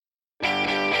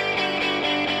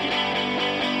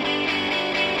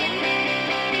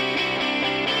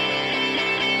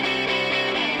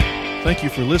Thank you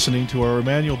for listening to our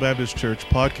Emmanuel Baptist Church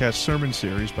podcast sermon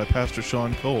series by Pastor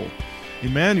Sean Cole.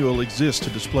 Emmanuel exists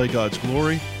to display God's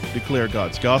glory, declare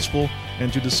God's gospel,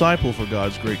 and to disciple for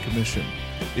God's Great Commission.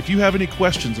 If you have any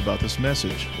questions about this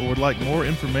message or would like more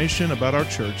information about our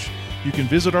church, you can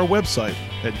visit our website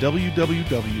at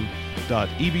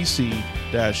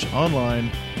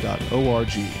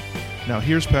www.ebc-online.org. Now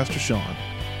here's Pastor Sean. I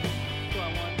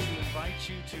want to invite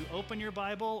you to open your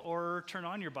Bible or turn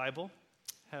on your Bible,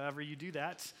 however you do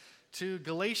that, to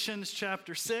Galatians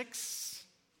chapter 6.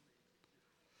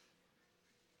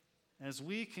 As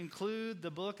we conclude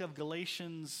the book of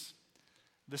Galatians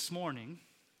this morning,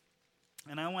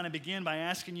 and I want to begin by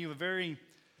asking you a very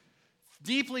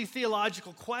deeply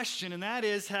theological question, and that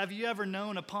is, have you ever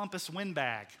known a pompous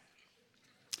windbag?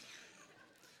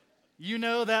 You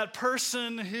know that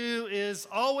person who is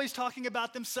always talking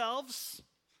about themselves.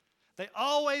 They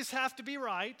always have to be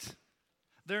right.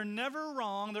 They're never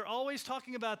wrong. They're always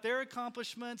talking about their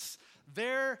accomplishments,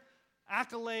 their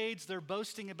accolades. They're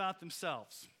boasting about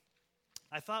themselves.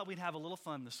 I thought we'd have a little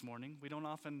fun this morning. We don't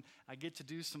often get to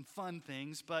do some fun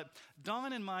things, but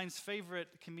Dawn and mine's favorite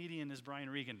comedian is Brian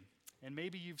Regan. And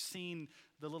maybe you've seen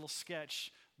the little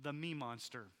sketch, The Me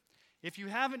Monster. If you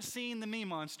haven't seen The Me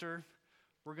Monster,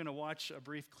 we're going to watch a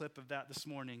brief clip of that this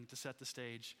morning to set the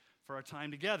stage for our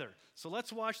time together. So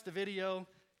let's watch the video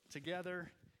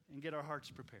together and get our hearts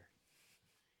prepared.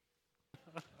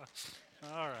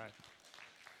 All right.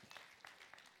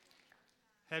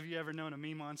 Have you ever known a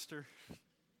me monster?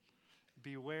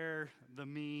 Beware the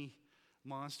me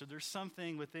monster. There's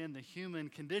something within the human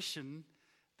condition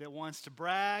that wants to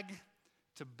brag,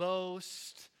 to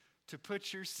boast, to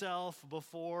put yourself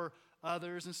before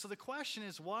others. And so the question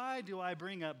is, why do I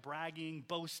bring up bragging,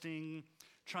 boasting,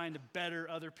 trying to better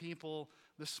other people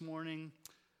this morning?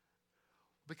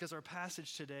 Because our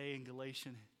passage today in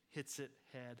Galatians hits it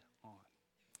head on.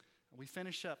 We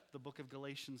finish up the book of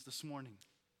Galatians this morning.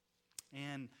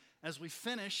 And as we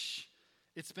finish,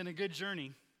 it's been a good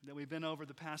journey that we've been over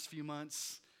the past few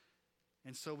months.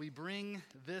 And so we bring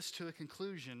this to a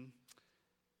conclusion.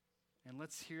 And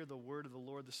let's hear the word of the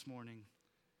Lord this morning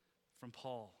from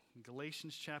Paul. In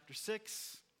Galatians chapter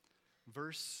 6,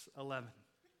 verse 11.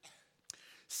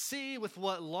 See with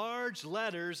what large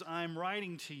letters I'm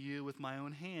writing to you with my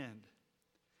own hand.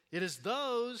 It is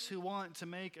those who want to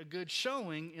make a good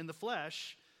showing in the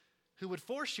flesh who would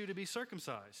force you to be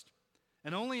circumcised,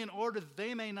 and only in order that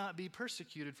they may not be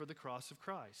persecuted for the cross of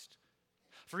Christ.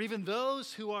 For even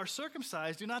those who are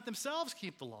circumcised do not themselves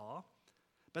keep the law,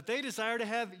 but they desire to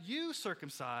have you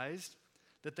circumcised,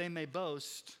 that they may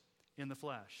boast in the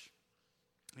flesh,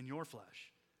 in your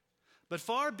flesh. But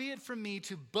far be it from me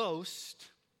to boast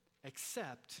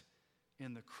except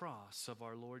in the cross of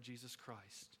our Lord Jesus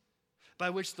Christ, by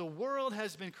which the world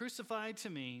has been crucified to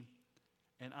me,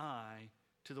 and I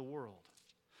to the world.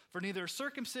 For neither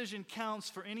circumcision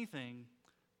counts for anything,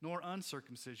 nor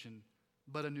uncircumcision,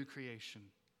 but a new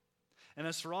creation. And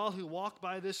as for all who walk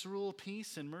by this rule,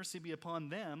 peace and mercy be upon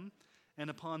them and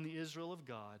upon the Israel of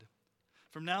God.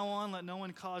 From now on, let no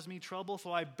one cause me trouble,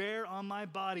 for I bear on my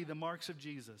body the marks of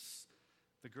Jesus.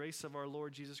 The grace of our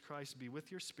Lord Jesus Christ be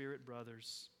with your spirit,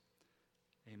 brothers.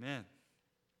 Amen.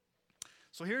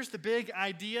 So here's the big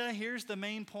idea. Here's the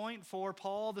main point for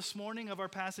Paul this morning of our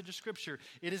passage of Scripture.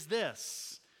 It is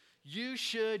this: you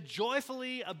should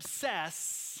joyfully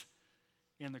obsess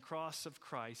in the cross of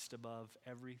Christ above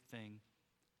everything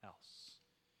else.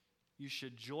 You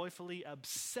should joyfully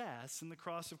obsess in the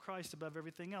cross of Christ above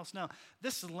everything else. Now,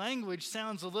 this language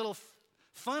sounds a little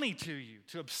funny to you,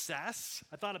 to obsess.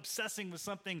 I thought obsessing was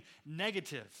something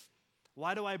negative.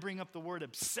 Why do I bring up the word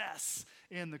obsess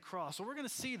in the cross? Well, we're going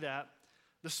to see that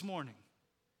this morning.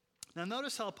 Now,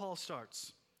 notice how Paul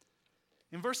starts.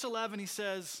 In verse 11, he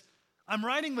says, I'm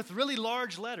writing with really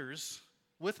large letters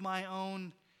with my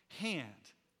own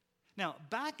hand. Now,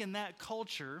 back in that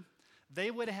culture,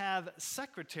 they would have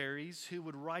secretaries who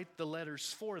would write the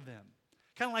letters for them.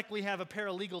 Kind of like we have a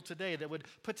paralegal today that would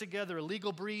put together a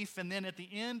legal brief, and then at the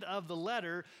end of the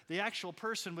letter, the actual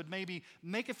person would maybe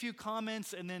make a few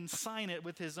comments and then sign it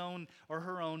with his own or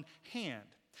her own hand.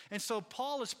 And so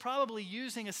Paul is probably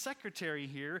using a secretary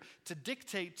here to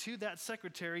dictate to that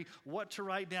secretary what to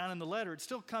write down in the letter. It's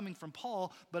still coming from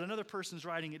Paul, but another person's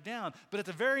writing it down. But at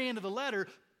the very end of the letter,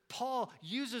 Paul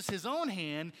uses his own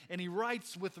hand and he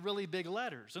writes with really big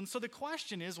letters. And so the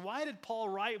question is, why did Paul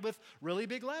write with really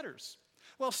big letters?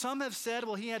 Well, some have said,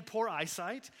 well, he had poor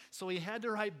eyesight, so he had to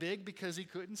write big because he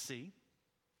couldn't see.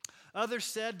 Others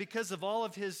said because of all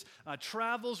of his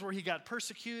travels where he got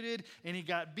persecuted and he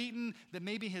got beaten, that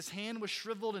maybe his hand was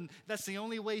shriveled and that's the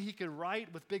only way he could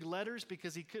write with big letters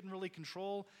because he couldn't really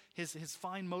control his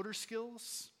fine motor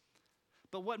skills.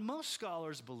 But what most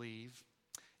scholars believe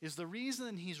is the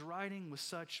reason he's writing with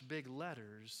such big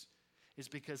letters is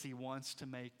because he wants to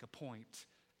make a point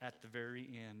at the very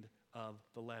end of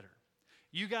the letter.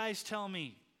 You guys tell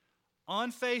me,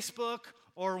 on Facebook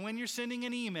or when you're sending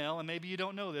an email, and maybe you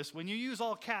don't know this, when you use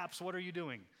all caps, what are you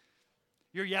doing?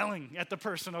 You're yelling at the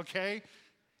person, okay?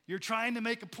 You're trying to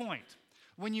make a point.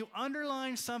 When you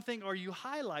underline something or you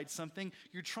highlight something,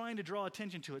 you're trying to draw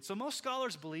attention to it. So most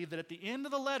scholars believe that at the end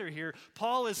of the letter here,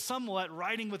 Paul is somewhat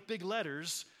writing with big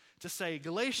letters to say,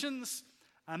 Galatians,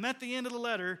 I'm at the end of the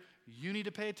letter. You need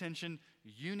to pay attention.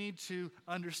 You need to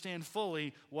understand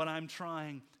fully what I'm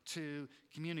trying to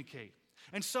communicate.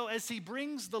 And so as he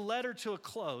brings the letter to a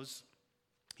close,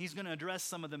 he's going to address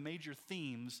some of the major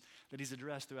themes that he's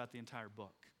addressed throughout the entire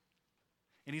book.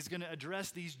 And he's going to address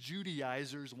these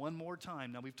Judaizers one more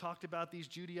time. Now, we've talked about these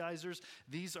Judaizers.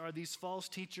 These are these false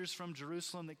teachers from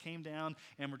Jerusalem that came down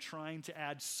and were trying to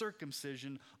add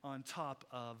circumcision on top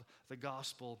of the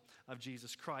gospel of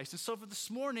Jesus Christ. And so for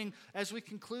this morning, as we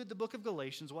conclude the book of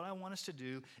Galatians, what I want us to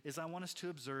do is I want us to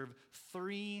observe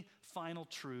 3 final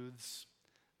truths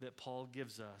that Paul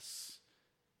gives us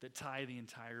that tie the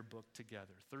entire book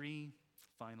together. 3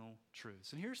 final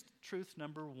truths. And here's truth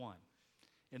number 1.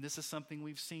 And this is something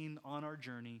we've seen on our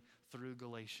journey through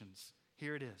Galatians.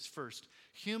 Here it is. First,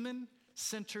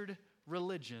 human-centered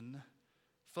religion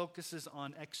focuses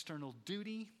on external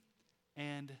duty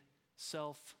and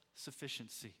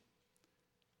self-sufficiency.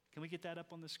 Can we get that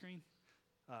up on the screen?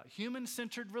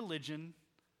 Human-centered religion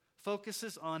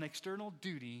focuses on external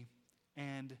duty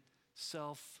and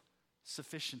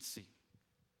self-sufficiency.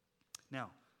 Now,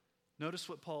 notice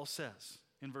what Paul says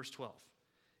in verse 12.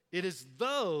 It is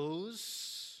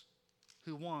those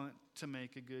who want to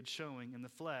make a good showing in the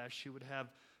flesh who would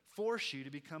have forced you to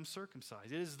become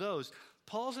circumcised. It is those.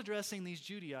 Paul's addressing these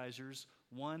Judaizers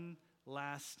one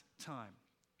last time.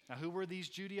 Now, who were these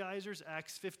Judaizers?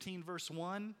 Acts 15, verse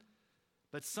 1.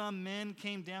 But some men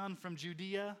came down from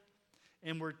Judea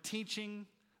and were teaching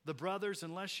the brothers,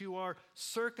 unless you are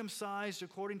circumcised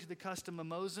according to the custom of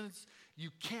Moses, you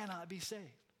cannot be saved.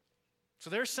 So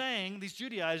they're saying, these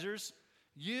Judaizers,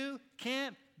 you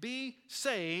can't be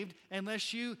saved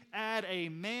unless you add a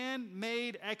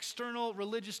man-made external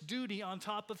religious duty on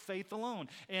top of faith alone.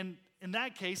 And in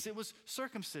that case, it was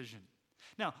circumcision.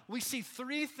 Now, we see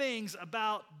 3 things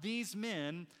about these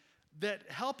men that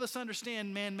help us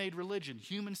understand man-made religion,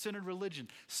 human-centered religion,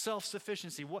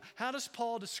 self-sufficiency. How does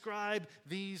Paul describe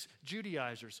these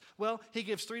Judaizers? Well, he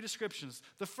gives 3 descriptions.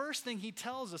 The first thing he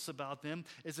tells us about them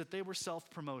is that they were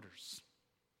self-promoters.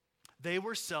 They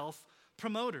were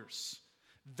self-promoters.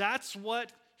 That's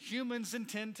what humans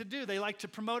intend to do. They like to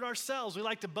promote ourselves. We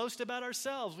like to boast about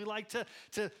ourselves. We like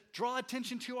to draw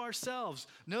attention to ourselves.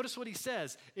 Notice what he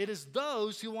says. It is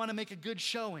those who want to make a good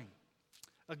showing.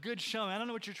 A good showing. I don't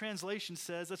know what your translation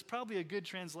says. That's probably a good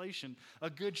translation. A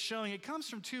good showing. It comes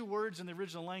from 2 words in the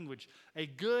original language. A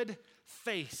good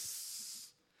face.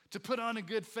 To put on a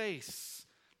good face.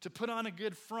 To put on a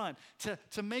good front.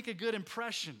 To make a good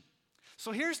impression.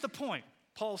 So here's the point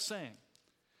Paul's saying.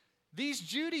 These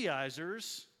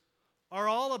Judaizers are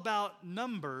all about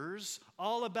numbers,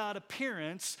 all about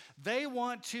appearance. They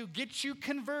want to get you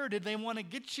converted. They want to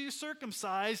get you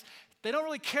circumcised. They don't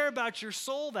really care about your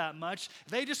soul that much.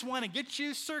 They just want to get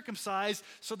you circumcised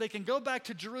so they can go back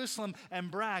to Jerusalem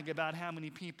and brag about how many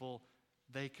people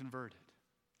they converted.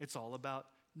 It's all about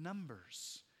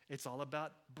numbers. It's all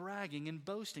about bragging and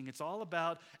boasting. It's all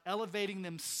about elevating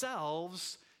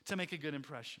themselves to make a good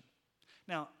impression.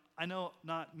 Now, I know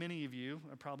not many of you,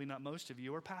 or probably not most of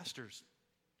you, are pastors.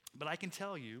 But I can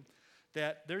tell you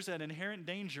that there's an inherent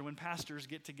danger when pastors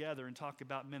get together and talk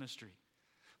about ministry.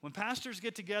 When pastors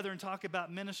get together and talk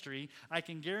about ministry, I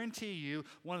can guarantee you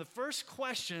one of the first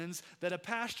questions that a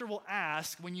pastor will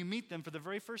ask when you meet them for the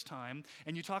very first time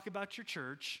and you talk about your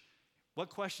church, what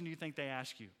question do you think they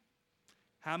ask you?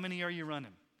 How many are you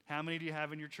running? How many do you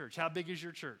have in your church? How big is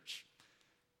your church?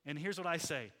 And here's what I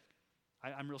say.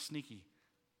 I'm real sneaky.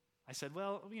 I said,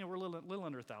 well, we're a little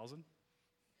under 1,000.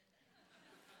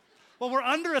 Well, we're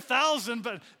under 1,000,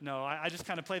 but no, I just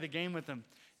kind of play the game with them.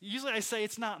 Usually I say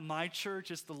it's not my church,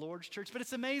 it's the Lord's church. But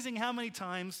it's amazing how many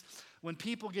times when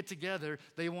people get together,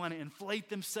 they want to inflate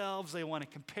themselves, they want to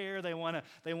compare, they want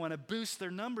to boost their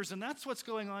numbers. And that's what's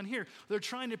going on here. They're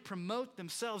trying to promote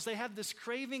themselves. They have this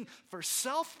craving for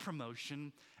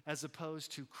self-promotion as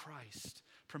opposed to Christ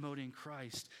promoting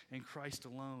Christ and Christ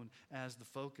alone as the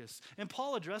focus. And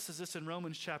Paul addresses this in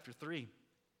Romans chapter 3,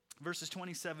 verses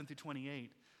 27 through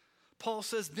 28. Paul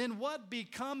says, "Then what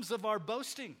becomes of our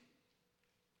boasting?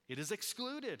 It is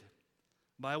excluded.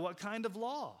 By what kind of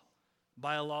law?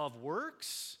 By a law of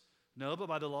works? No, but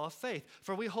by the law of faith.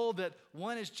 For we hold that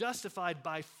one is justified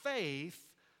by faith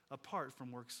apart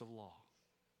from works of law."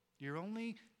 You're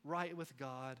only right with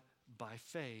God by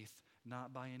faith,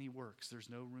 not by any works. There's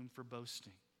no room for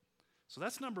boasting. So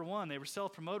that's number one. They were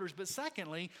self-promoters. But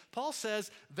secondly, Paul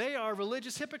says they are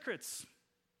religious hypocrites.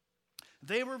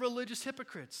 They were religious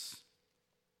hypocrites.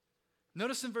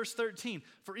 Notice in verse 13,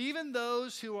 "For even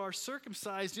those who are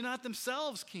circumcised do not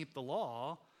themselves keep the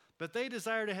law, but they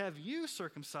desire to have you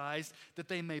circumcised that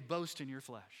they may boast in your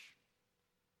flesh."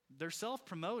 They're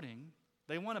self-promoting.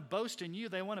 They want to boast in you.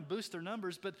 They want to boost their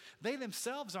numbers, but they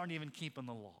themselves aren't even keeping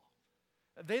the law.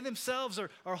 They themselves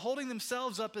are holding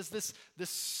themselves up as this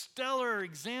stellar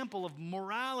example of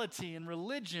morality and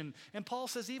religion. And Paul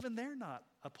says even they're not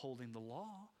upholding the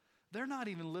law. They're not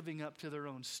even living up to their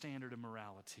own standard of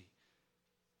morality.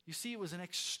 You see, it was an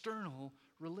external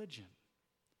religion.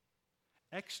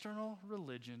 External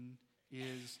religion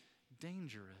is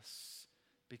dangerous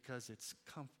because it's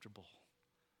comfortable.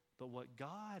 But what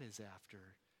God is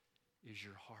after is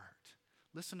your heart.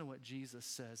 Listen to what Jesus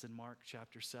says in Mark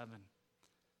chapter 7.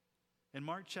 In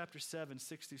Mark chapter 7,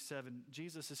 6 through 7,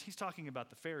 he's talking about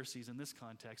the Pharisees in this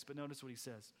context, but notice what he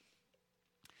says.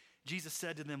 Jesus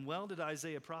said to them, "Well did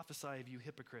Isaiah prophesy of you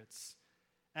hypocrites.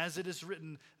 As it is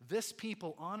written, this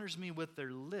people honors me with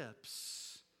their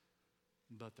lips,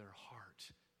 but their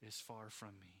heart is far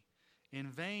from me. In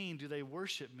vain do they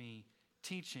worship me,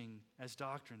 teaching as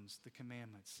doctrines the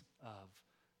commandments of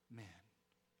men."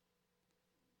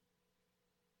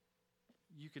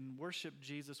 You can worship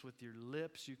Jesus with your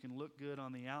lips. You can look good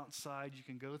on the outside. You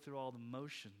can go through all the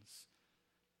motions,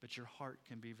 but your heart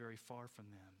can be very far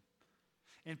from them.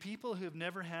 And people who have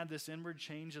never had this inward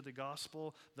change of the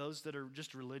gospel, those that are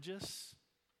just religious,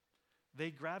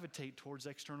 they gravitate towards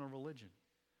external religion.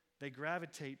 They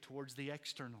gravitate towards the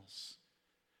externals.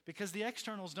 Because the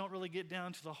externals don't really get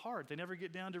down to the heart. They never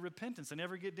get down to repentance. They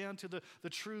never get down to the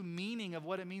true meaning of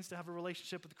what it means to have a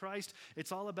relationship with Christ.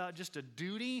 It's all about just a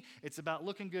duty. It's about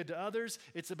looking good to others.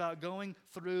 It's about going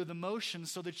through the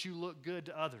motions so that you look good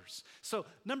to others. So,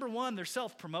 number one, they're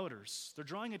self-promoters. They're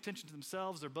drawing attention to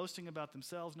themselves. They're boasting about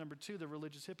themselves. Number two, they're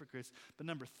religious hypocrites. But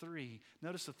number three,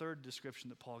 notice the third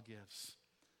description that Paul gives.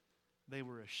 They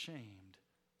were ashamed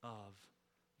of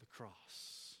the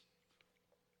cross.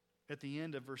 At the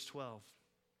end of verse 12,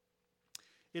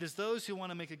 "It is those who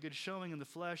want to make a good showing in the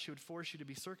flesh who would force you to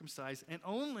be circumcised, and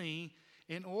only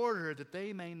in order that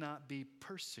they may not be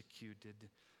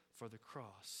persecuted for the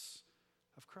cross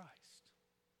of Christ."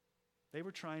 They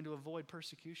were trying to avoid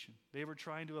persecution. They were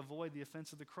trying to avoid the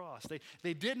offense of the cross.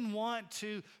 They didn't want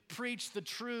to preach the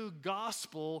true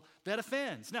gospel that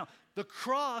offends. Now, the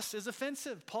cross is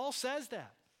offensive. Paul says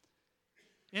that.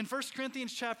 In 1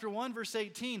 Corinthians chapter 1, verse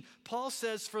 18, Paul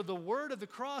says, "For the word of the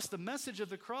cross, the message of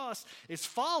the cross, is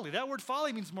folly." That word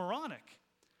folly means moronic,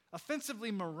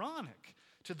 offensively moronic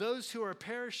to those who are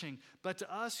perishing, but to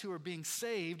us who are being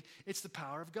saved, it's the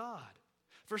power of God.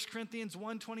 1 Corinthians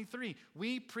 1:23,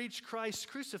 "We preach Christ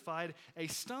crucified, a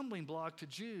stumbling block to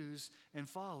Jews and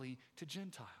folly to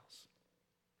Gentiles."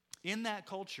 In that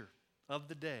culture of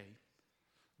the day,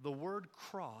 the word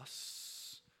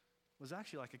cross was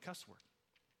actually like a cuss word.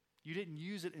 You didn't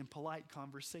use it in polite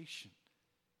conversation.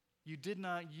 You did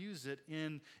not use it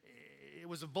it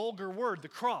was a vulgar word, the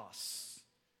cross.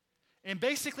 And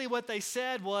basically what they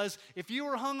said was, if you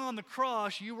were hung on the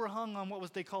cross, you were hung on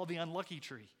what they called the unlucky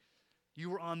tree. You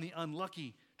were on the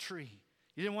unlucky tree.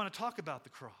 You didn't want to talk about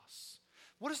the cross.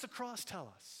 What does the cross tell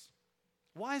us?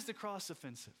 Why is the cross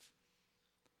offensive?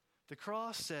 The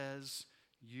cross says,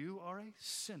 you are a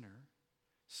sinner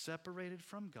separated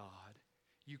from God.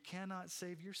 You cannot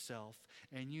save yourself,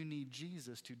 and you need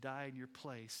Jesus to die in your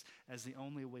place as the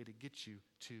only way to get you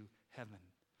to heaven.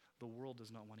 The world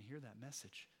does not want to hear that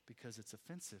message because it's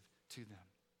offensive to them.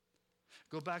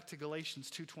 Go back to Galatians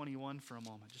 2:21 for a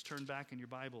moment. Just turn back in your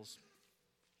Bibles.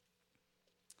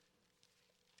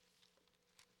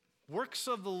 Works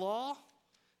of the law,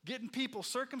 getting people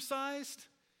circumcised.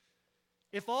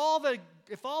 If all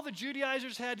the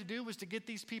Judaizers had to do was to get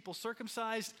these people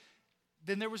circumcised,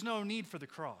 then there was no need for the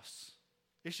cross.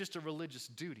 It's just a religious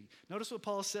duty. Notice what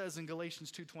Paul says in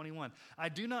Galatians 2:21. "I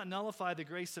do not nullify the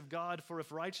grace of God, for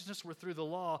if righteousness were through the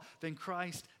law, then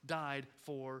Christ died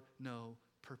for no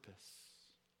purpose."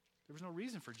 There was no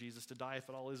reason for Jesus to die if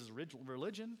it all is his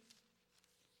religion.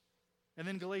 And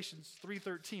then Galatians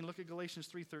 3:13. Look at Galatians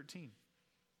 3:13.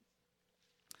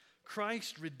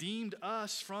 Christ redeemed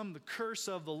us from the curse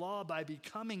of the law by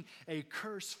becoming a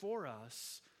curse for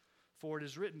us. For it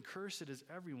is written, "Cursed is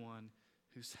everyone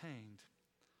who's hanged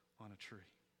on a tree."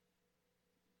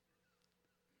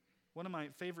 One of my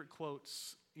favorite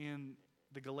quotes in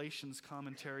the Galatians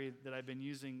commentary that I've been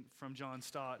using from John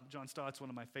Stott. John Stott's one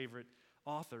of my favorite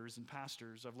authors and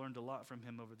pastors. I've learned a lot from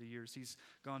him over the years. He's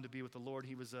gone to be with the Lord.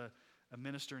 He was a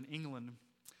minister in England.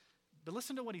 But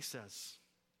listen to what he says.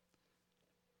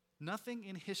 "Nothing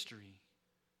in history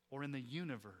or in the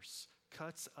universe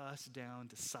cuts us down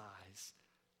to size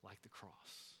like the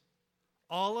cross.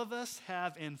 All of us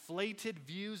have inflated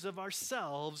views of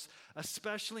ourselves,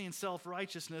 especially in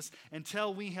self-righteousness,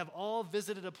 until we have all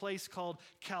visited a place called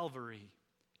Calvary.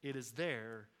 It is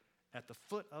there at the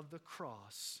foot of the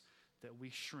cross that we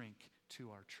shrink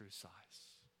to our true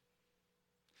size."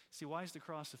 See, why is the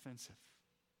cross offensive?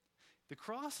 The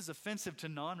cross is offensive to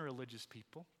non-religious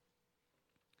people.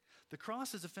 The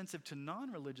cross is offensive to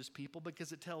non-religious people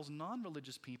because it tells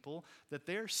non-religious people that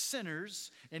they're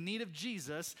sinners in need of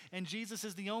Jesus, and Jesus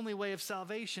is the only way of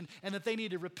salvation, and that they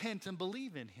need to repent and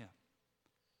believe in him.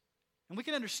 And we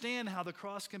can understand how the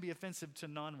cross can be offensive to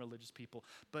non-religious people,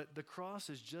 but the cross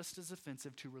is just as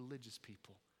offensive to religious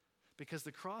people. Because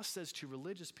the cross says to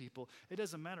religious people, it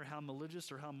doesn't matter how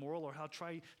religious or how moral or how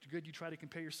good you try to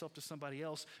compare yourself to somebody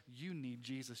else, you need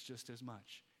Jesus just as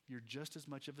much. You're just as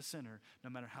much of a sinner, no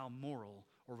matter how moral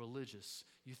or religious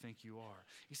you think you are.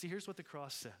 You see, here's what the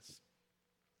cross says.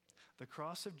 The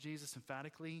cross of Jesus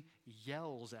emphatically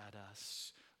yells at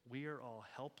us, we are all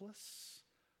helpless,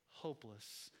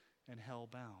 hopeless, and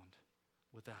hell-bound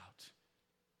without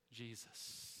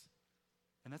Jesus.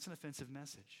 And that's an offensive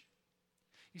message.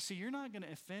 You see, you're not going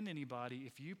to offend anybody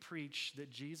if you preach that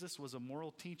Jesus was a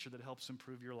moral teacher that helps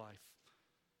improve your life.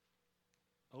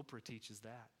 Oprah teaches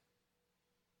that.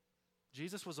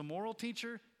 Jesus was a moral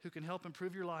teacher who can help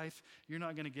improve your life. You're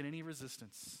not going to get any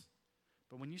resistance.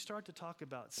 But when you start to talk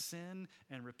about sin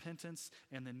and repentance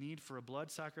and the need for a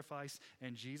blood sacrifice,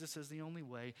 and Jesus is the only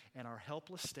way, and our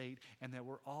helpless state, and that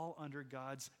we're all under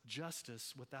God's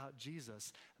justice without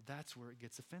Jesus, that's where it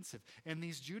gets offensive. And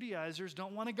these Judaizers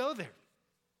don't want to go there.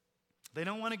 They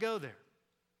don't want to go there.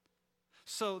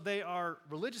 So they are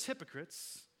religious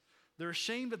hypocrites. They're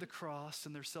ashamed of the cross,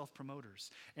 and they're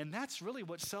self-promoters. And that's really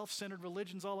what self-centered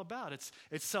religion's all about. It's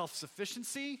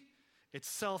self-sufficiency. It's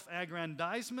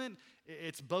self-aggrandizement.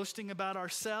 It's boasting about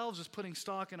ourselves. It's putting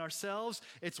stock in ourselves.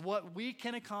 It's what we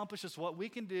can accomplish. It's what we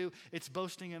can do. It's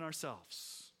boasting in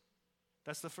ourselves.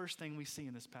 That's the first thing we see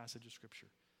in this passage of Scripture.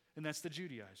 And that's the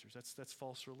Judaizers. That's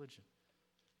false religion.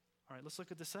 All right, let's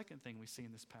look at the second thing we see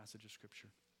in this passage of Scripture.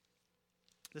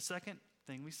 The second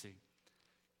thing we see,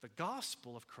 the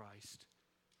gospel of Christ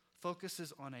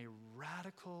focuses on a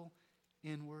radical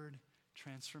inward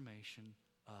transformation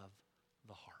of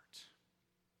the heart.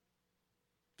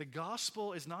 The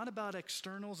gospel is not about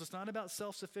externals. It's not about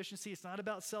self-sufficiency. It's not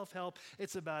about self-help.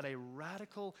 It's about a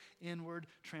radical inward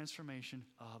transformation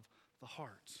of the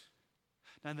heart.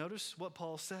 Now notice what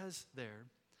Paul says there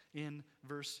in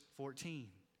verse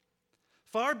 14.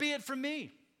 "Far be it from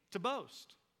me to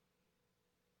boast.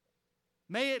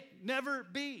 May it never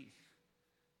be."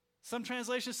 Some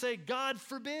translations say, "God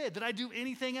forbid that I do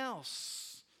anything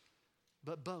else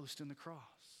but boast in the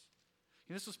cross."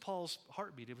 You know, this was Paul's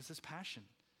heartbeat. It was his passion.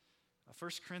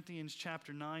 1 Corinthians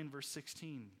chapter 9, verse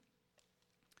 16.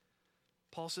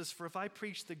 Paul says, "For if I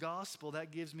preach the gospel,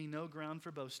 that gives me no ground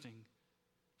for boasting.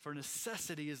 For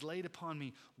necessity is laid upon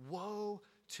me. Woe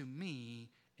to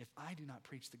me if I do not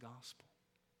preach the gospel."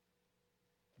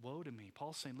 Woe to me.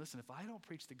 Paul's saying, listen, if I don't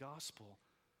preach the gospel,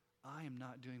 I am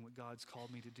not doing what God's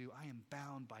called me to do. I am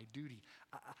bound by duty.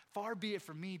 Far be it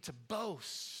from me to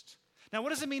boast. Now, what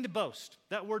does it mean to boast?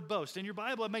 That word boast. In your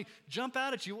Bible, it may jump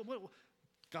out at you.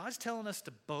 God's telling us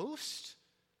to boast?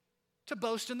 To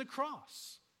boast in the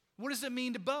cross. What does it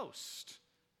mean to boast?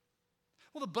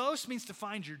 Well, to boast means to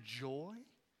find your joy,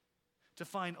 to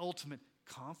find ultimate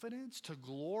confidence, to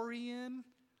glory in,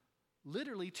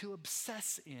 literally to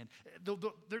obsess in.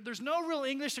 There's no real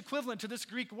English equivalent to this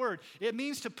Greek word. It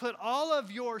means to put all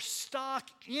of your stock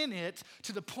in it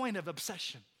to the point of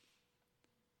obsession.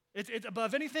 It's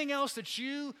above anything else that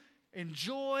you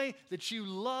enjoy, that you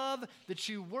love, that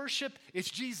you worship,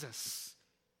 it's Jesus.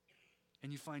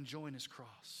 And you find joy in his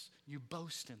cross. You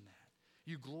boast in that.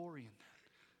 You glory in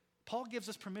that. Paul gives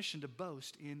us permission to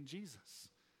boast in Jesus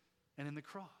and in the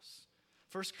cross.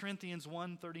 1 Corinthians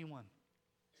 1:31.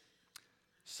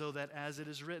 "So that as it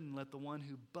is written, let the one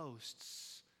who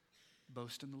boasts,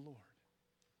 boast in the Lord."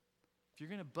 If you're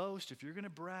going to boast, if you're going to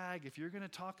brag, if you're going to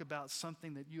talk about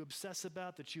something that you obsess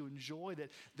about, that you enjoy,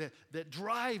 that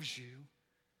drives you,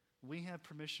 we have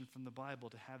permission from the Bible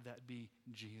to have that be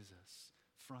Jesus,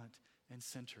 front and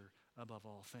center above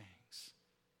all things.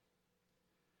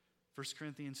 1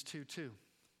 Corinthians 2:2.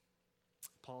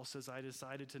 Paul says, I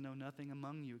decided to know nothing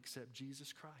among you except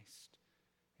Jesus Christ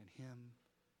and Him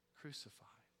crucified.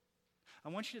 I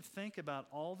want you to think about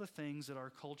all the things that our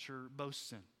culture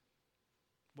boasts in.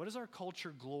 What does our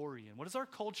culture glory in? What does our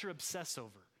culture obsess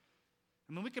over?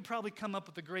 I mean, we could probably come up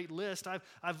with a great list.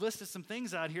 I've listed some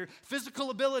things out here. Physical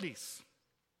abilities,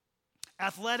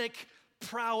 athletic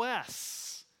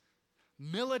prowess,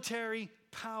 military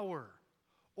power,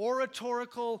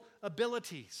 oratorical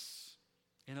abilities,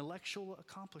 intellectual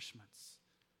accomplishments,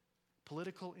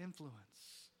 political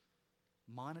influence,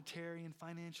 monetary and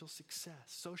financial success,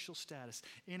 social status,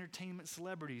 entertainment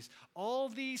celebrities. All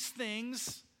these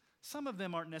things, some of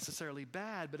them aren't necessarily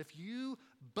bad, but if you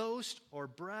boast or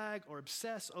brag or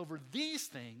obsess over these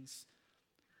things,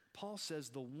 Paul says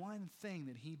the one thing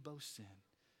that he boasts in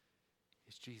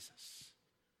is Jesus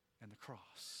and the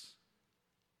cross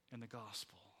and the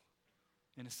gospel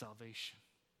and His salvation.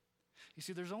 You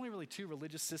see, there's only really two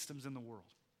religious systems in the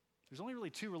world. There's only really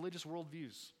two religious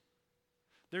worldviews.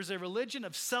 There's a religion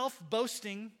of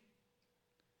self-boasting,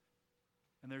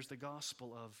 and there's the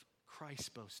gospel of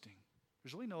Christ boasting.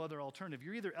 There's really no other alternative.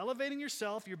 You're either elevating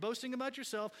yourself, you're boasting about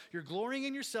yourself, you're glorying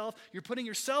in yourself, you're putting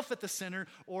yourself at the center,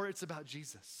 or it's about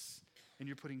Jesus. And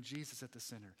you're putting Jesus at the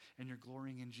center, and you're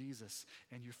glorying in Jesus,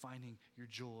 and you're finding your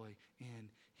joy in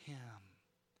Him.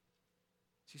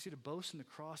 So you see, to boast in the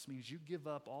cross means you give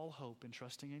up all hope in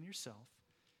trusting in yourself.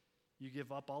 You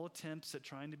give up all attempts at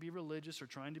trying to be religious or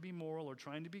trying to be moral or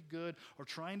trying to be good or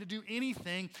trying to do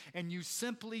anything, and you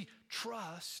simply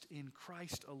trust in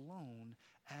Christ alone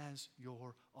as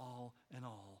your all in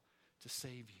all to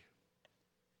save you.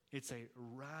 It's a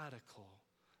radical,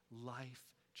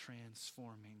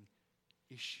 life-transforming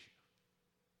issue.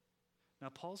 Now,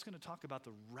 Paul's going to talk about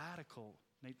the radical.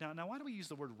 Now, why do we use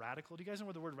the word radical? Do you guys know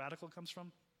where the word radical comes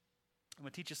from? I'm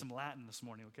going to teach you some Latin this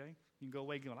morning, okay? You can go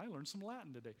away going, I learned some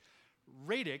Latin today.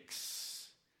 Radix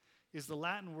is the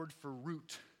Latin word for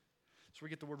root. So we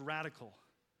get the word radical.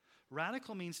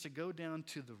 Radical means to go down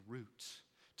to the root,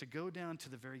 to go down to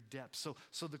the very depth.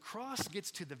 So the cross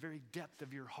gets to the very depth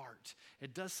of your heart.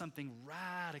 It does something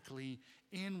radically,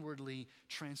 inwardly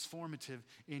transformative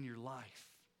in your life.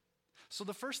 So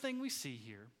the first thing we see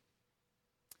here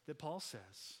that Paul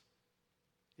says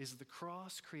is the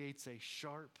cross creates a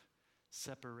sharp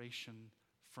separation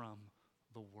from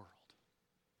the world.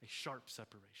 A sharp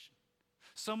separation.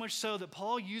 So much so that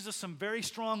Paul uses some very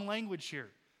strong language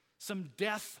here, some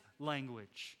death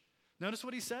language. Notice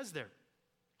what he says there.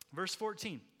 Verse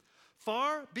 14.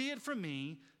 Far be it from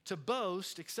me to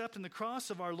boast except in the cross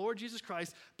of our Lord Jesus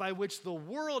Christ, by which the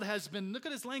world has been, look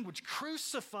at his language,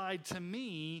 crucified to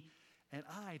me and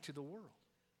I to the world.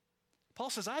 Paul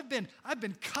says, I've been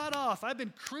cut off, I've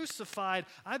been crucified,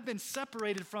 I've been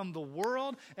separated from the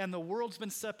world, and the world's been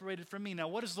separated from me. Now,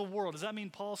 what is the world? Does that mean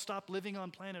Paul stopped living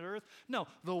on planet Earth? No,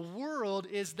 the world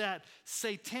is that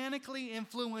satanically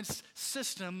influenced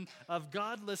system of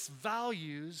godless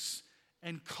values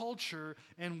and culture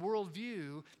and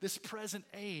worldview, this present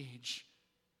age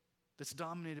that's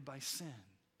dominated by sin.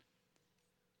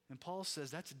 And Paul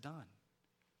says, that's done.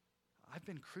 I've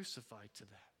been crucified to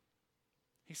that.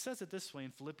 He says it this way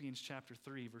in Philippians chapter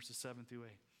 3, verses 7 through 8.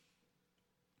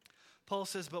 Paul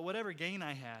says, but whatever gain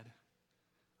I had,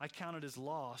 I counted as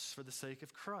loss for the sake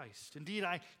of Christ. Indeed,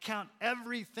 I count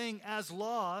everything as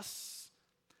loss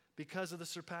because of the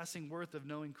surpassing worth of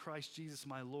knowing Christ Jesus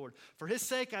my Lord. For His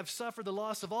sake I've suffered the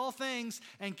loss of all things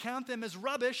and count them as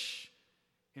rubbish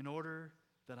in order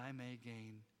that I may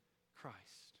gain Christ.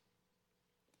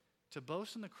 To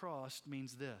boast in the cross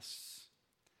means this.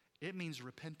 It means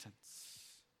repentance.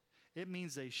 It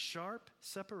means a sharp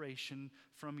separation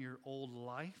from your old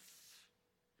life,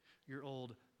 your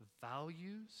old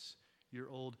values, your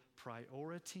old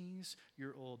priorities,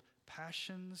 your old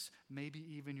passions, maybe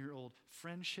even your old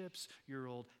friendships, your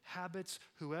old habits,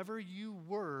 whoever you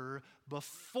were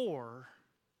before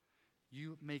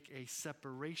you make a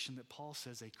separation that Paul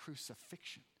says a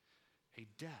crucifixion, a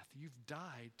death. You've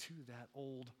died to that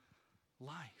old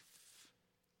life.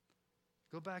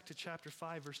 Go back to chapter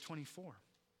 5, verse 24.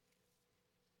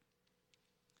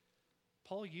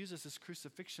 Paul uses this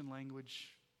crucifixion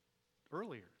language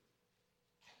earlier.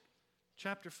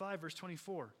 Chapter 5, verse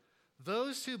 24.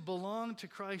 Those who belong to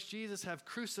Christ Jesus have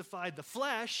crucified the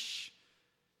flesh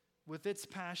with its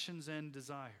passions and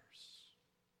desires.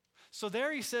 So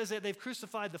there he says that they've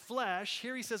crucified the flesh.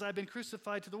 Here he says, I've been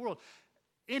crucified to the world.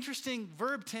 Interesting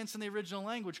verb tense in the original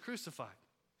language, crucified.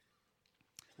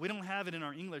 We don't have it in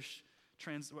our English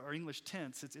or English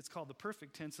tense. It's called the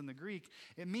perfect tense in the Greek.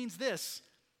 It means this.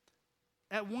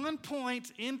 At one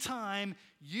point in time,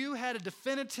 you had a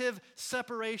definitive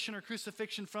separation or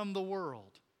crucifixion from the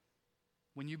world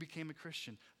when you became a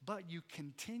Christian. But you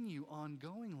continue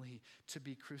ongoingly to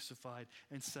be crucified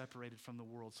and separated from the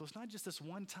world. So it's not just this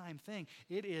one-time thing.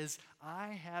 It is,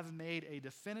 I have made a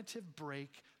definitive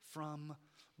break from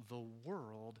the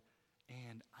world,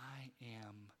 and I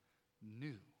am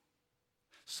new.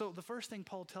 So the first thing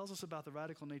Paul tells us about the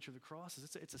radical nature of the cross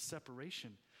is it's a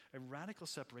separation, a radical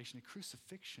separation, a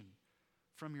crucifixion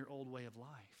from your old way of life.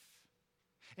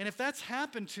 And if that's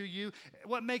happened to you,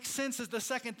 what makes sense is the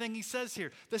second thing he says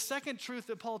here. The second truth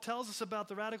that Paul tells us about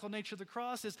the radical nature of the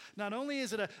cross is not only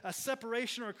is it a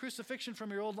separation or a crucifixion from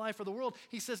your old life or the world,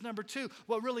 he says, number two,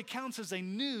 what really counts is a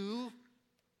new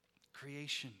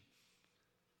creation.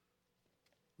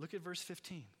 Look at verse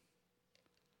 15.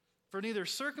 For neither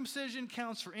circumcision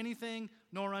counts for anything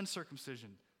nor uncircumcision.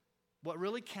 What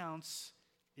really counts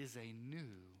is a new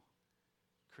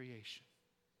creation.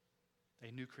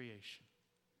 A new creation.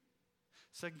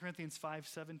 2 Corinthians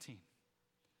 5:17.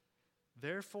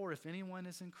 Therefore, if anyone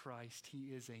is in Christ,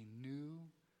 he is a new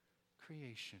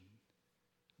creation.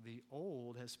 The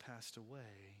old has passed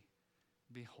away.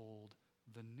 Behold,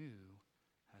 the new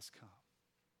has come.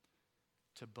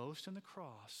 To boast in the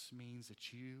cross means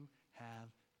that you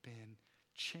have been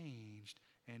changed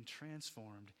and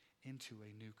transformed into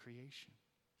a new creation.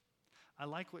 I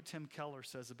like what Tim Keller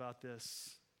says about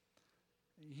this.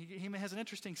 He has an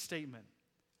interesting statement.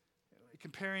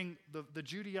 Comparing the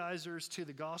Judaizers to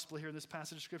the gospel here in this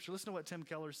passage of Scripture. Listen to what Tim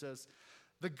Keller says.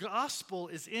 The gospel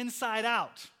is inside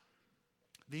out.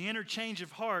 The interchange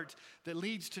of heart that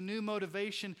leads to new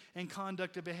motivation and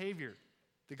conduct of behavior.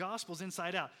 The gospel is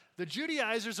inside out. The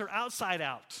Judaizers are outside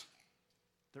out.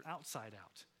 They're outside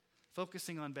out.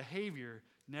 Focusing on behavior,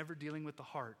 never dealing with the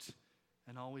heart,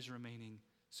 and always remaining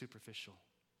superficial.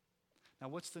 Now,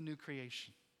 what's the new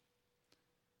creation?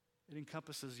 It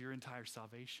encompasses your entire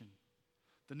salvation.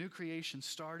 The new creation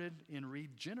started in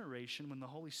regeneration when the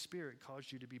Holy Spirit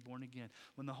caused you to be born again.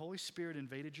 When the Holy Spirit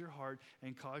invaded your heart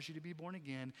and caused you to be born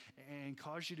again and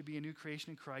caused you to be a new creation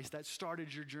in Christ, that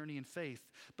started your journey in faith.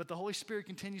 But the Holy Spirit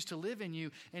continues to live in you,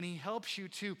 and He helps you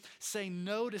to say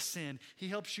no to sin. He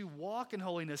helps you walk in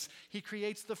holiness. He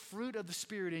creates the fruit of the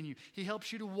Spirit in you. He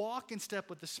helps you to walk in step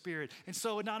with the Spirit. And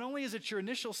so not only is it your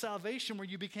initial salvation where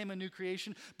you became a new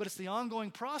creation, but it's the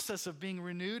ongoing process of being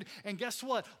renewed. And guess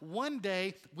what? One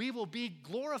day, we will be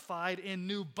glorified in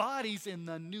new bodies in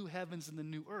the new heavens and the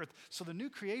new earth. So the new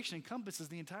creation encompasses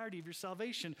the entirety of your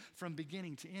salvation from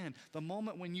beginning to end. The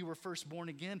moment when you were first born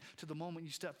again to the moment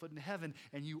you step foot in heaven,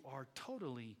 and you are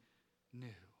totally new.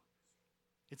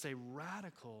 It's a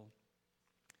radical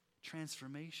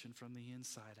transformation from the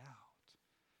inside out.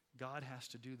 God has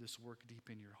to do this work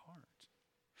deep in your heart.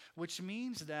 Which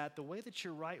means that the way that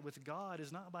you're right with God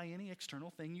is not by any external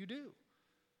thing you do.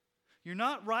 You're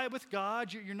not right with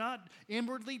God. You're not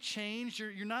inwardly changed.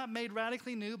 You're not made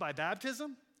radically new by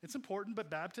baptism. It's important, but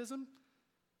baptism.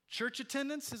 Church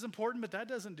attendance is important, but that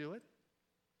doesn't do it.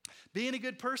 Being a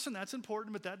good person, that's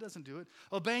important, but that doesn't do it.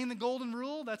 Obeying the golden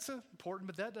rule, that's important,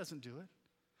 but that doesn't do it.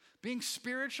 Being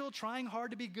spiritual, trying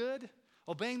hard to be good,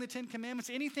 obeying the 10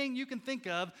 Commandments, anything you can think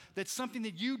of that's something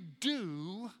that you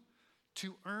do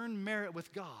to earn merit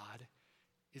with God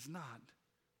is not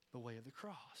the way of the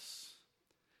cross.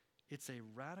 It's a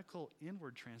radical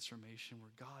inward transformation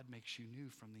where God makes you new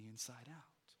from the inside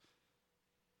out.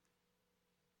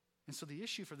 And so the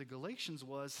issue for the Galatians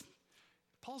was,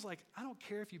 Paul's like, I don't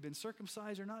care if you've been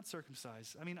circumcised or not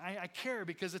circumcised. I mean, I care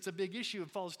because it's a big issue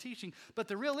of Paul's teaching. But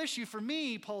the real issue for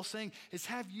me, Paul's saying, is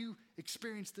have you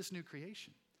experienced this new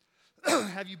creation?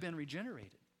 Have you been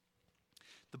regenerated?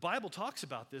 The Bible talks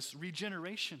about this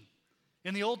regeneration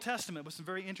in the Old Testament with some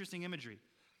very interesting imagery.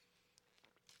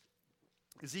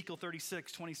 Ezekiel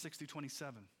 36, 26 through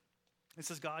 27. This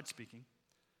is God speaking.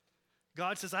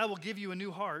 God says, I will give you a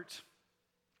new heart,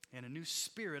 and a new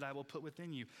spirit I will put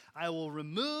within you. I will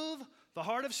remove the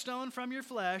heart of stone from your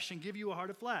flesh and give you a heart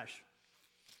of flesh.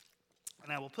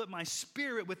 And I will put my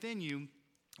spirit within you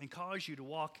and cause you to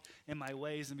walk in my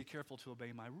ways and be careful to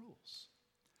obey my rules.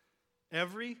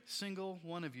 Every single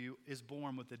one of you is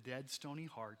born with a dead, stony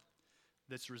heart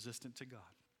that's resistant to God.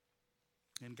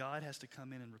 And God has to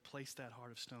come in and replace that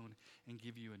heart of stone and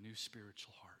give you a new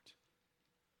spiritual heart.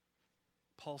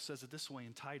 Paul says it this way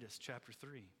in Titus chapter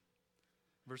 3,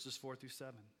 verses 4 through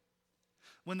 7.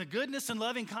 When the goodness and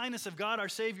loving kindness of God our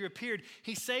Savior appeared,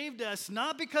 He saved us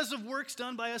not because of works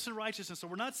done by us in righteousness. So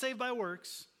we're not saved by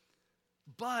works,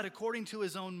 but according to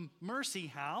His own mercy.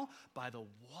 How? By the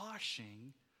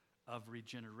washing of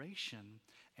regeneration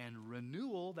and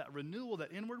renewal, that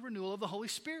inward renewal of the Holy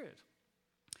Spirit,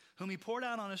 whom he poured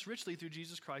out on us richly through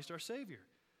Jesus Christ our Savior,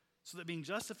 so that being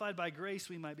justified by grace,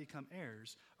 we might become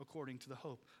heirs according to the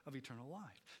hope of eternal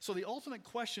life. So the ultimate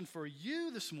question for you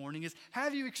this morning is,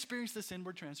 have you experienced this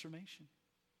inward transformation?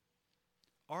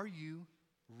 Are you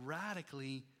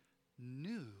radically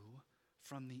new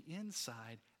from the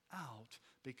inside out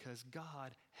because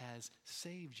God has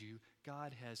saved you,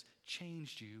 God has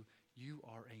changed you, you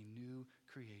are a new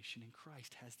creation in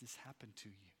Christ? Has this happened to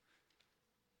you?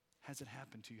 Has it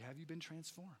happened to you? Have you been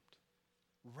transformed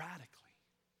radically?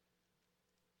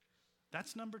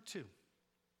 That's number 2.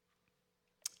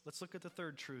 Let's look at the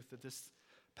third truth that this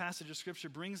passage of Scripture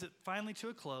brings it finally to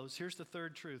a close. Here's the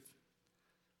third truth.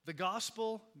 The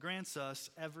gospel grants us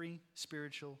every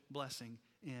spiritual blessing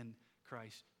in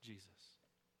Christ Jesus.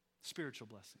 Spiritual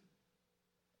blessing.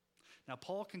 Now,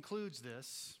 Paul concludes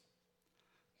this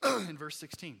in verse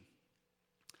 16.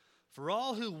 For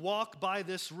all who walk by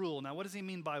this rule. Now, what does he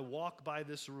mean by walk by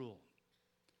this rule?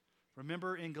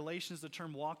 Remember, in Galatians, the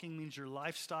term walking means your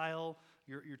lifestyle,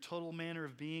 your total manner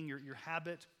of being, your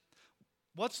habit.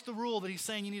 What's the rule that he's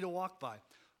saying you need to walk by?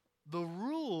 The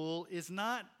rule is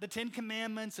not the 10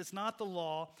 Commandments. It's not the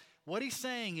law. What he's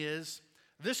saying is,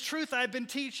 this truth I've been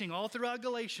teaching all throughout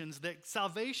Galatians, that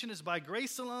salvation is by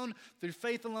grace alone, through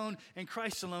faith alone, and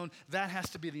Christ alone, that has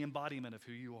to be the embodiment of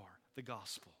who you are, the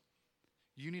gospel.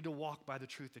 You need to walk by the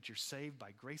truth that you're saved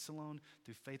by grace alone,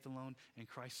 through faith alone, and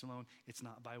Christ alone. It's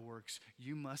not by works.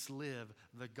 You must live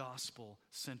the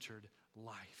gospel-centered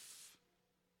life.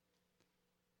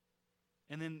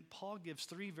 And then Paul gives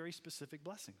 3 very specific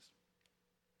blessings.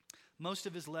 Most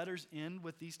of his letters end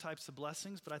with these types of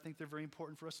blessings, but I think they're very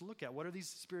important for us to look at. What are these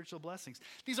spiritual blessings?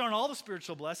 These aren't all the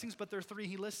spiritual blessings, but there are 3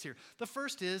 he lists here. The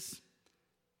first is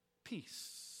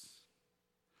peace.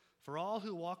 For all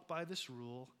who walk by this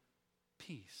rule,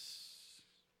 peace.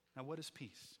 Now, what is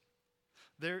peace?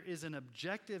 There is an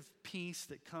objective peace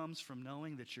that comes from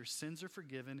knowing that your sins are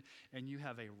forgiven and you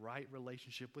have a right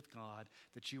relationship with God,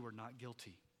 that you are not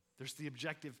guilty. There's the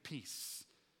objective peace,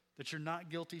 that you're not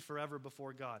guilty forever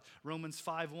before God. Romans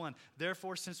 5:1,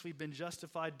 therefore, since we've been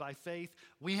justified by faith,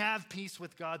 we have peace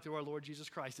with God through our Lord Jesus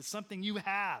Christ. It's something you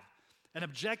have. An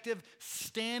objective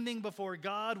standing before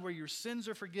God where your sins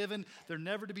are forgiven. They're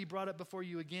never to be brought up before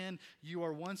you again. You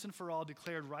are once and for all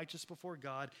declared righteous before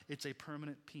God. It's a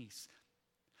permanent peace.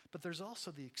 But there's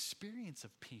also the experience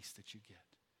of peace that you get.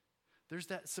 There's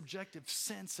that subjective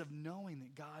sense of knowing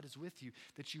that God is with you,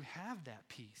 that you have that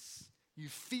peace. You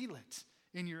feel it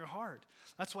in your heart.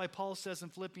 That's why Paul says in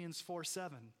Philippians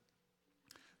 4:7,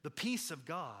 the peace of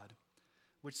God,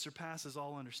 which surpasses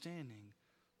all understanding,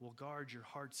 will guard your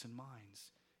hearts and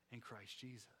minds in Christ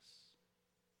Jesus.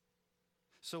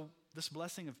 So this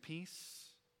blessing of peace,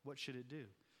 what should it do?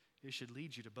 It should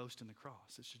lead you to boast in the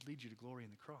cross. It should lead you to glory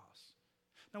in the cross.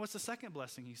 Now, what's the second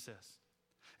blessing he says?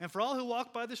 And for all who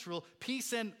walk by this rule,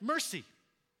 peace and mercy.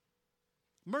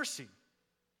 Mercy.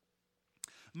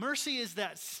 Mercy is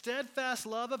that steadfast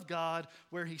love of God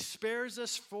where he spares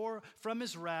us from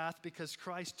his wrath because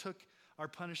Christ took our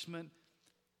punishment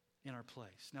in our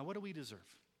place. Now, what do we deserve?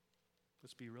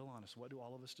 Let's be real honest. What do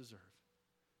all of us deserve?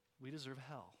 We deserve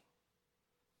hell.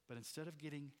 But instead of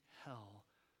getting hell,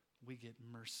 we get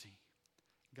mercy.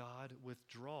 God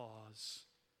withdraws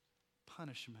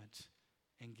punishment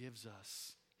and gives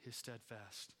us his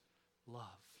steadfast love,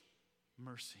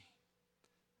 mercy.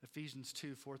 Ephesians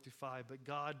 2:4-5, but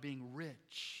God being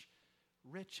rich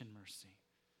in mercy,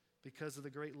 because of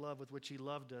the great love with which he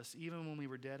loved us, even when we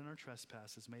were dead in our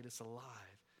trespasses, made us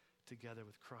alive together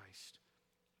with Christ.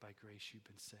 By grace you've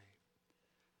been saved.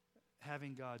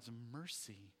 Having God's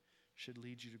mercy should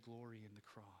lead you to glory in the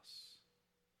cross.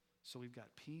 So we've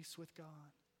got peace with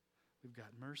God. We've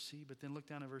got mercy. But then look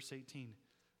down at verse 18.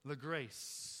 The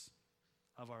grace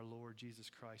of our Lord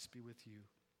Jesus Christ be with you,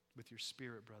 with your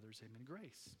spirit, brothers. Amen.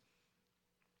 Grace.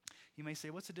 You may say,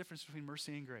 what's the difference between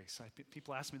mercy and grace?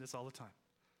 People ask me this all the time.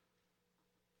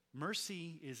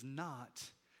 Mercy is not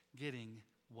getting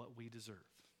what we deserve,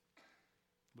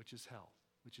 which is hell,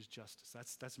 which is justice.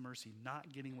 That's mercy,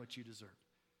 not getting what you deserve.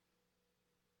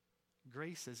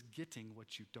 Grace is getting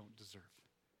what you don't deserve,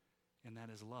 and that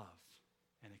is love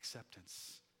and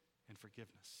acceptance and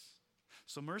forgiveness.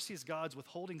 So mercy is God's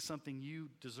withholding something you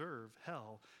deserve,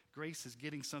 hell. Grace is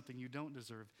getting something you don't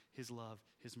deserve, his love,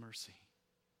 his mercy.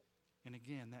 And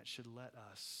again, that should let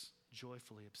us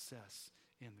joyfully obsess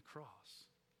in the cross.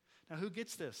 Now, who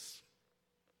gets this?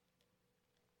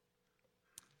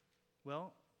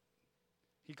 Well,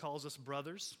 he calls us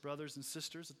brothers and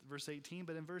sisters at verse 18,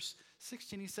 but in verse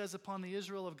 16 he says, upon the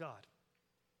Israel of God.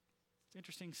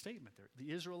 Interesting statement there.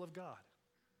 The Israel of God.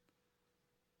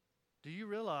 Do you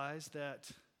realize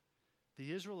that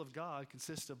the Israel of God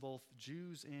consists of both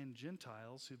Jews and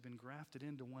Gentiles who've been grafted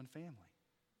into one family,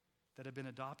 that have been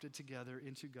adopted together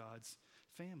into God's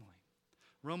family?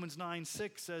 Romans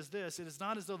 9:6 says this, "It is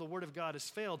not as though the word of God has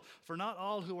failed, for not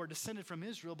all who are descended from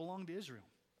Israel belong to Israel."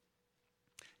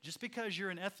 Just because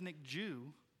you're an ethnic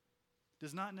Jew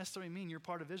does not necessarily mean you're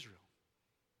part of Israel.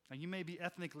 Now, you may be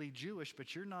ethnically Jewish,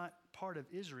 but you're not part of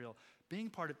Israel. Being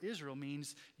part of Israel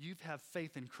means you have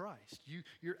faith in Christ.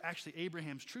 You're actually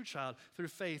Abraham's true child through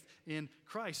faith in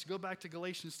Christ. Go back to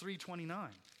Galatians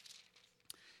 3:29.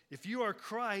 If you are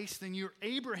Christ, then you're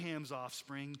Abraham's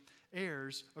offspring,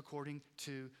 heirs according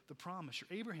to the promise.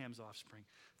 You're Abraham's offspring.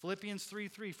 Philippians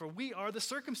 3:3, "For we are the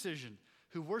circumcision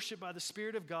who worship by the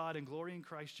Spirit of God and glory in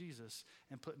Christ Jesus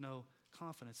and put no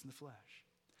confidence in the flesh."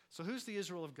 So who's the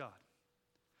Israel of God?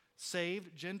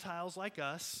 Saved Gentiles like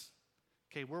us.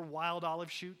 Okay, we're wild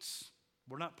olive shoots.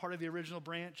 We're not part of the original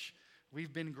branch.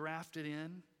 We've been grafted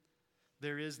in.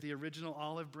 There is the original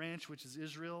olive branch, which is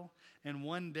Israel. And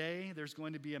one day there's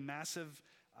going to be a massive,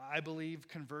 I believe,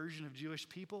 conversion of Jewish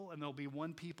people, and there'll be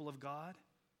one people of God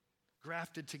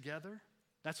grafted together.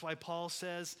 That's why Paul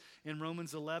says in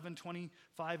Romans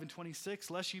 11:25 and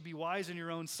 26, "Lest you be wise in your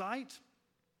own sight,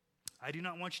 I do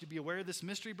not want you to be aware of this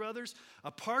mystery, brothers.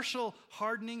 A partial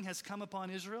hardening has come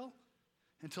upon Israel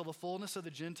until the fullness of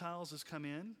the Gentiles has come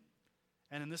in.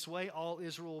 And in this way, all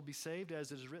Israel will be saved.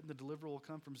 As it is written, the deliverer will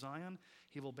come from Zion.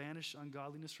 He will banish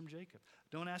ungodliness from Jacob."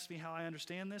 Don't ask me how I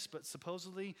understand this, but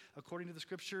supposedly, according to the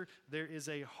scripture, there is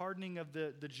a hardening of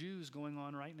the Jews going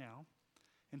on right now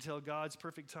until God's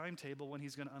perfect timetable when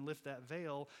he's going to unlift that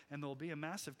veil, and there will be a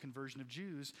massive conversion of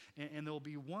Jews, and there will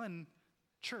be one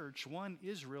church, one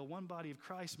Israel, one body of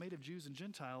Christ made of Jews and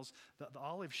Gentiles, the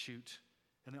olive shoot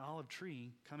and the olive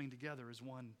tree coming together as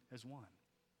one,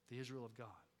 the Israel of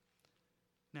God.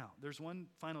 Now, there's one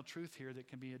final truth here that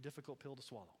can be a difficult pill to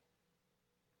swallow.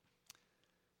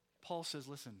 Paul says,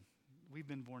 listen, we've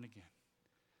been born again.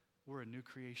 We're a new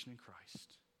creation in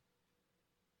Christ.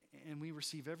 And we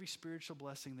receive every spiritual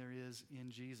blessing there is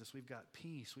in Jesus. We've got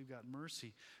peace, we've got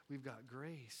mercy, we've got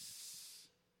grace.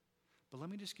 But let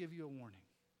me just give you a warning.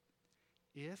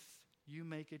 If you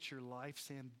make it your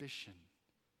life's ambition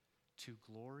to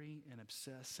glory and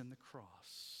obsess in the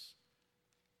cross,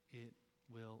 it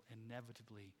will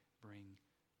inevitably bring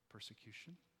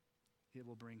persecution. It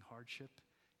will bring hardship.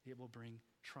 It will bring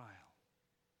trial.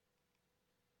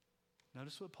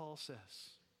 Notice what Paul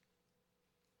says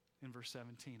in verse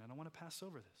 17. I don't want to pass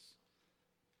over this.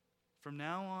 "From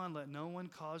now on, let no one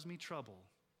cause me trouble.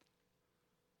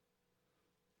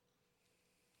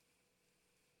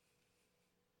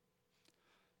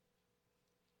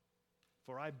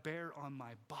 For I bear on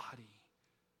my body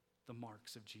the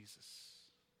marks of Jesus."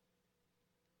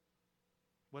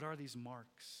 What are these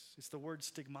marks? It's the word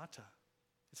stigmata.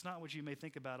 It's not what you may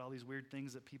think about, all these weird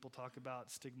things that people talk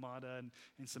about, stigmata,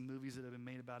 and some movies that have been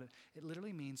made about it. It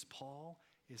literally means Paul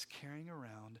is carrying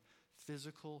around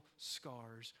physical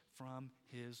scars from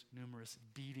his numerous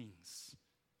beatings,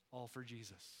 all for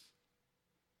Jesus.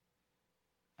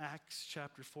 Acts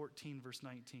chapter 14, verse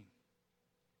 19.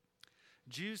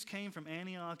 "Jews came from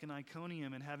Antioch and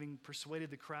Iconium, and having persuaded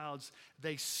the crowds,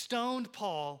 they stoned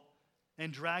Paul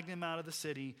and dragged him out of the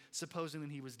city, supposing that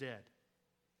he was dead."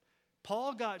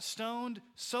 Paul got stoned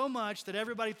so much that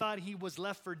everybody thought he was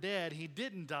left for dead. He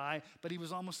didn't die, but he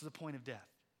was almost to the point of death,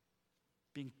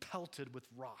 being pelted with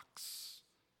rocks.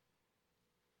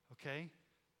 Okay?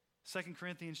 2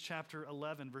 Corinthians chapter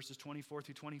 11, verses 24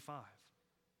 through 25.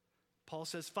 Paul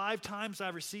says, "5 times I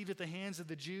received at the hands of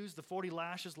the Jews the 40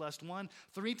 lashes less one.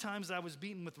 3 times I was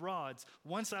beaten with rods.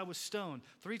 Once I was stoned.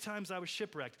 3 times I was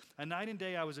shipwrecked. A night and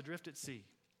day I was adrift at sea."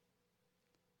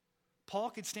 Paul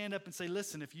could stand up and say,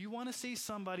 listen, if you want to see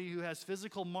somebody who has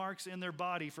physical marks in their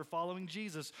body for following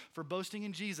Jesus, for boasting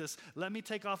in Jesus, let me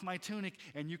take off my tunic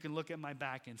and you can look at my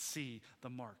back and see the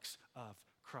marks of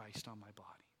Christ on my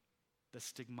body. The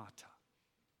stigmata.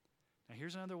 Now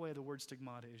here's another way the word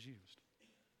stigmata is used.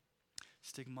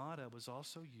 Stigmata was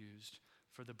also used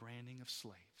for the branding of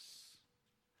slaves.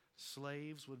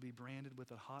 Slaves would be branded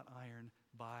with a hot iron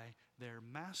by their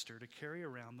master to carry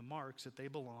around the marks that they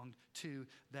belonged to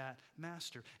that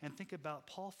master. And think about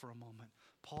Paul for a moment.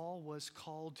 Paul was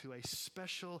called to a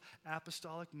special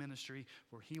apostolic ministry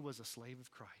where he was a slave of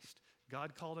Christ.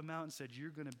 God called him out and said, "You're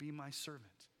going to be my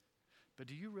servant." But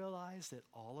do you realize that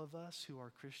all of us who are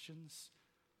Christians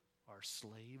are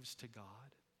slaves to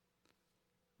God?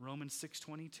 Romans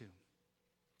 6:22.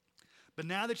 "But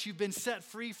now that you've been set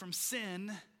free from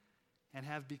sin and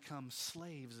have become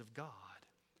slaves of God,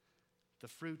 the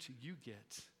fruit you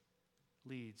get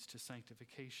leads to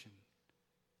sanctification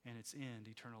and its end,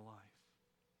 eternal life.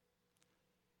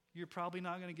 You're probably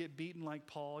not going to get beaten like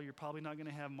Paul. You're probably not going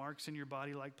to have marks in your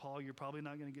body like Paul. You're probably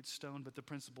not going to get stoned, but the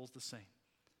principle's the same.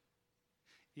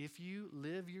 If you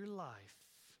live your life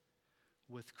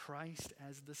with Christ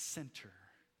as the center,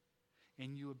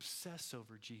 and you obsess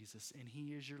over Jesus, and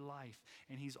He is your life,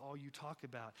 and He's all you talk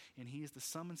about, and He is the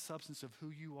sum and substance of who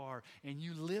you are, and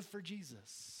you live for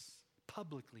Jesus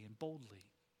publicly and boldly,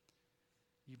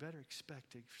 you better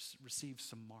expect to receive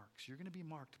some marks. You're going to be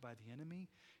marked by the enemy.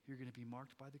 You're going to be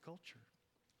marked by the culture.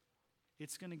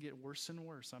 It's going to get worse and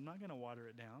worse. I'm not going to water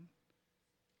it down.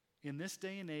 In this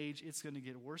day and age, it's going to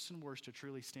get worse and worse to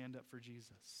truly stand up for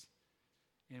Jesus.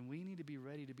 And we need to be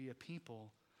ready to be a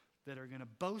people that are going to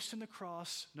boast in the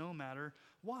cross no matter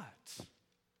what.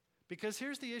 Because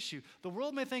here's the issue. The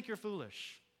world may think you're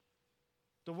foolish.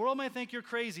 The world may think you're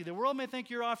crazy. The world may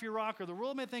think you're off your rocker. The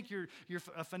world may think you're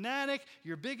a fanatic,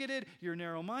 you're bigoted, you're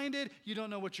narrow-minded, you don't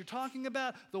know what you're talking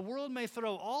about. The world may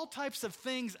throw all types of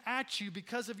things at you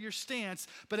because of your stance,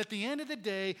 but at the end of the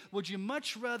day, would you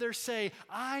much rather say,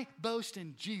 I boast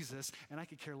in Jesus, and I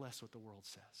could care less what the world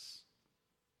says?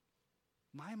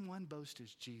 My one boast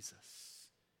is Jesus.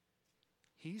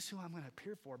 He's who I'm going to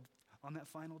appear for on that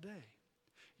final day.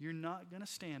 You're not going to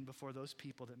stand before those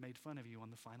people that made fun of you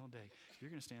on the final day. You're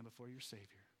going to stand before your Savior.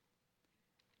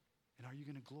 And are you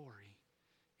going to glory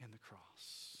in the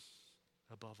cross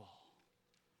above all?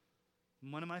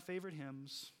 One of my favorite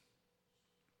hymns,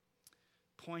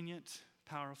 poignant,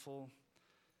 powerful.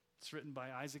 It's written by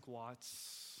Isaac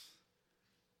Watts.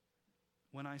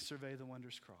 When I Survey the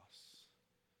Wondrous Cross.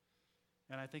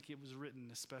 And I think it was written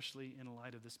especially in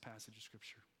light of this passage of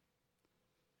Scripture.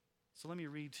 So let me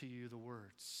read to you the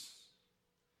words.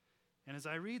 And as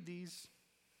I read these,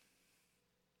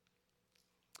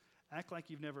 act like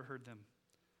you've never heard them.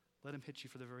 Let them hit you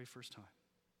for the very first time.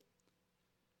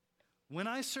 When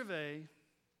I survey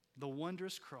the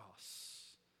wondrous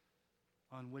cross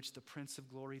on which the Prince of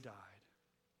Glory died,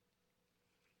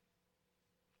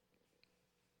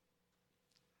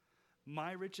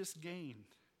 my richest gain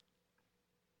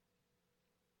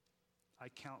I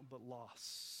count but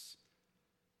loss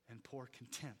and pour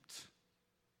contempt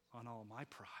on all my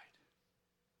pride.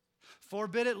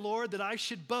 Forbid it, Lord, that I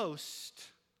should boast,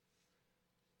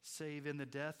 save in the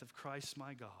death of Christ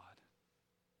my God.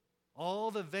 All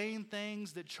the vain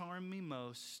things that charm me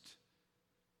most,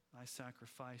 I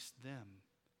sacrificed them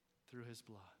through his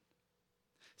blood.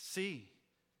 See,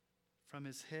 from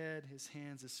his head, his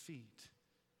hands, his feet,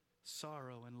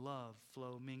 sorrow and love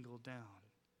flow mingled down.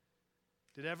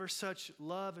 Did ever such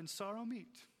love and sorrow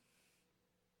meet?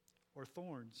 Or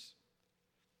thorns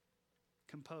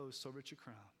compose so rich a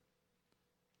crown?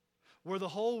 Were the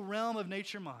whole realm of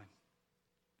nature mine,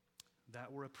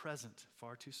 that were a present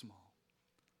far too small.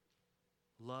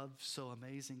 Love so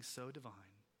amazing, so divine,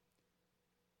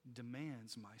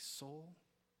 demands my soul,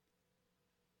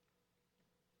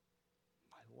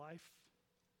 my life,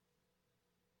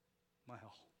 my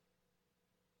all.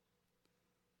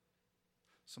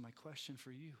 So my question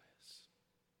for you is,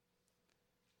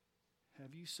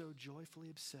 have you so joyfully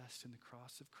obsessed in the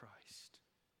cross of Christ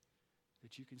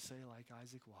that you can say like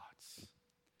Isaac Watts,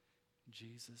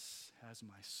 Jesus has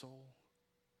my soul,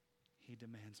 he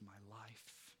demands my life,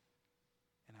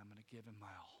 and I'm going to give him my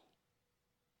all?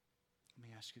 Let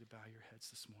me ask you to bow your heads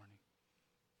this morning.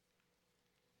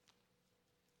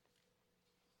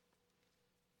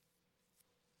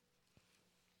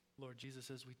 Lord Jesus,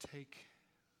 as we take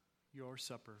your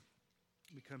supper,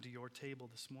 we come to your table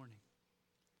this morning.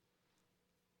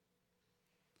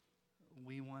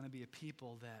 We want to be a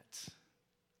people that,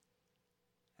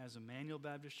 as Emmanuel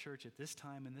Baptist Church at this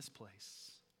time in this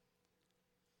place,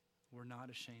 we're not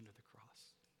ashamed of the cross.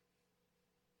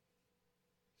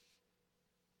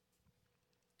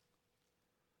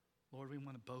 Lord, we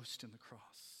want to boast in the cross.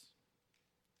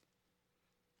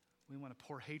 We want to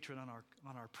pour hatred on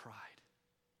our pride.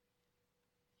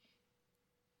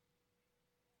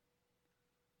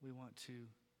 We want to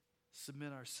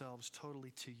submit ourselves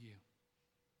totally to you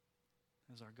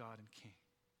as our God and King.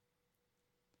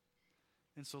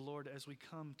 And so, Lord, as we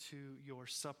come to your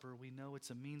supper, we know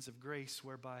it's a means of grace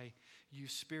whereby you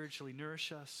spiritually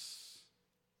nourish us.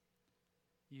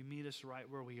 You meet us right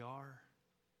where we are.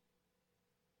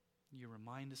 You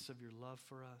remind us of your love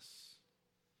for us.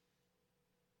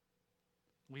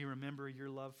 We remember your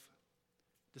love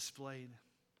displayed,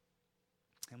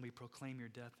 and we proclaim your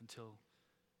death until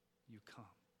you come.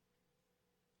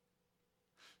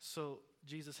 So,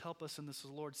 Jesus, help us in this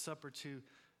Lord's Supper to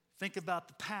think about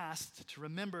the past, to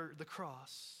remember the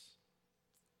cross.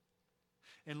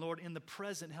 And Lord, in the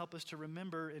present, help us to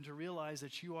remember and to realize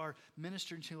that you are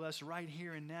ministering to us right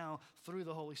here and now through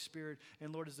the Holy Spirit.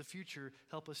 And Lord, as the future,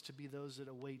 help us to be those that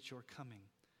await your coming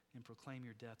and proclaim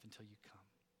your death until you come.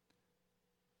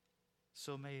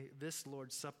 So may this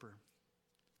Lord's Supper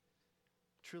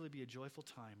truly be a joyful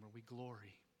time where we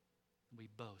glory and we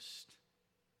boast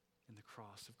in the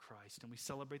cross of Christ. And we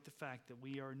celebrate the fact that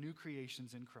we are new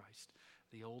creations in Christ.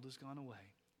 The old has gone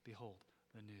away. Behold,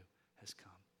 the new has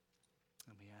come.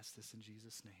 And we ask this in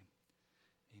Jesus' name.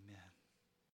 Amen.